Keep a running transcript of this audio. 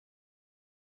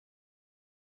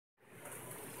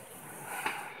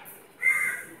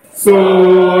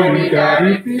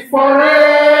Solidarity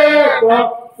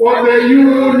forever, for the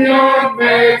union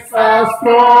makes us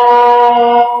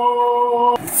strong.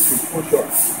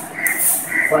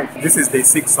 Right, this is day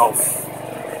 6 of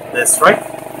the strike,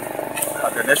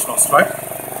 the national strike.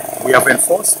 We have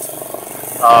enforced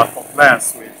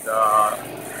compliance with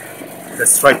the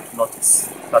strike notice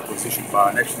that was issued by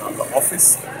our national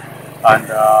office, and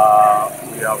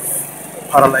we have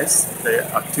paralyzed the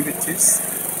activities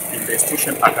in the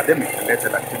institution, academic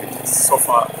related activities. So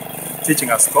far, teaching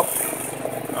has stopped,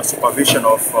 supervision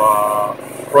of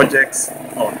projects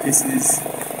or theses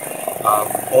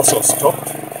also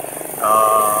stopped.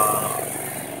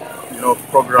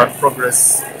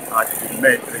 Progress has been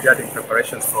made regarding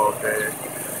preparations for the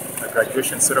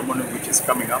graduation ceremony, which is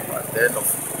coming up at the end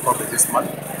of probably this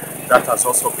month. That has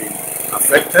also been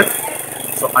affected.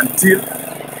 So until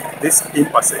this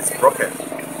impasse is broken,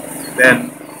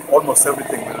 then almost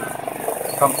everything will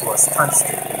come to a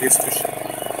standstill in the institution.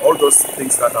 All those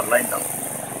things that are lined up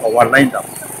or were lined up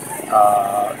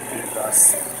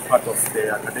as part of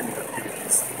the academic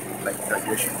activities like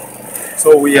graduation.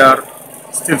 So we are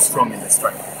still strong in the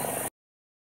strike.